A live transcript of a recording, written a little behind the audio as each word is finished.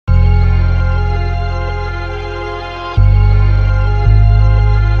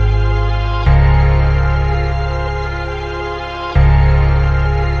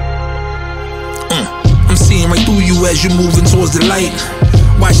as you're moving towards the light.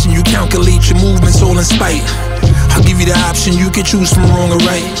 Watching you calculate your movements all in spite. I'll give you the option, you can choose from wrong or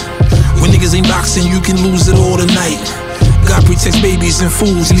right. When niggas ain't boxing, you can lose it all tonight. God protects babies and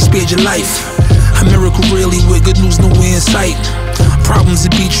fools, he spared your life. A miracle really with good news nowhere in sight. Problems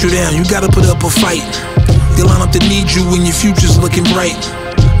that beat you down, you gotta put up a fight. They line up to need you when your future's looking bright.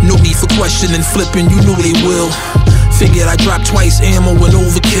 No need for questioning, flipping, you know they will. Figured I dropped twice, ammo and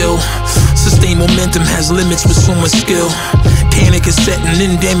overkill. Sustained momentum has limits with so much skill. Panic is setting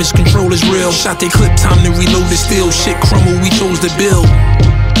in, damage control is real. Shot they clip, time to reload it still. Shit crumble, we chose to build.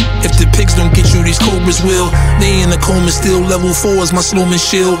 If the pigs don't get you, these cobras will. They in a coma still, level 4 is my Sloman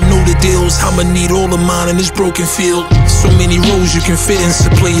shield. Know the deals, I'ma need all of mine in this broken field. So many roles you can fit in, so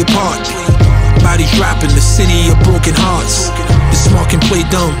play your part. Bodies dropping, the city of broken hearts. The smart can play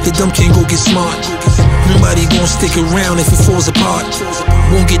dumb, the dumb can't go get smart. Nobody gon' stick around if it falls apart.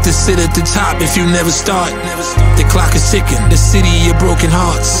 Won't get to sit at the top if you never start. The clock is ticking, the city of broken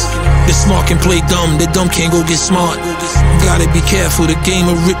hearts. The smart can play dumb, the dumb can't go get smart. Gotta be careful, the game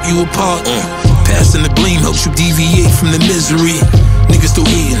will rip you apart. Passing the blame helps you deviate from the misery. Niggas still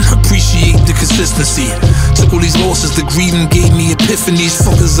hating, appreciate the consistency. Took all these losses, the grieving gave me epiphanies.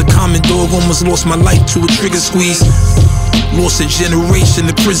 Fuckers a common dog, almost lost my life to a trigger squeeze. Lost a generation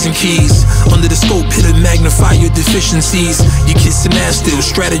of prison keys. Under the scope, hit and magnify your deficiencies. You kissing ass still,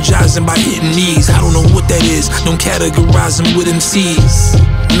 strategizing by hitting knees. I don't know what that is, don't categorize them with MCs.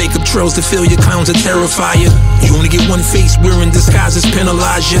 Makeup trails to fill your clowns to terrify you. You only get one face, wearing disguises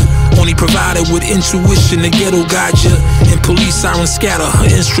penalize you. Only provided with intuition, the ghetto guide you. And police sirens scatter,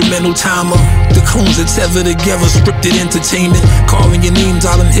 her instrumental timer. The clones are tethered together, scripted entertainment. Calling your names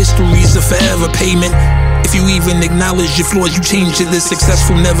out in history's a forever payment. If you even acknowledge your flaws, you change it. The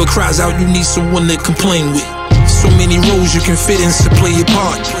successful never cries out, you need someone to complain with. So many roles you can fit in, so play your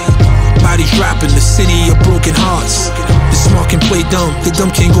part. Bodies dropping, the city of broken hearts. The smart can play dumb, the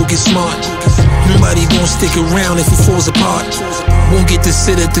dumb can't go get smart. Nobody gon' stick around if it falls apart. Won't get to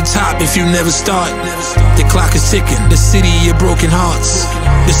sit at the top if you never start. The clock is ticking, the city of broken hearts.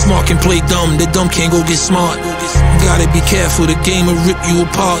 The smart can play dumb, the dumb can't go get smart. Gotta be careful, the game will rip you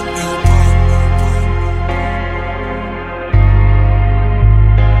apart.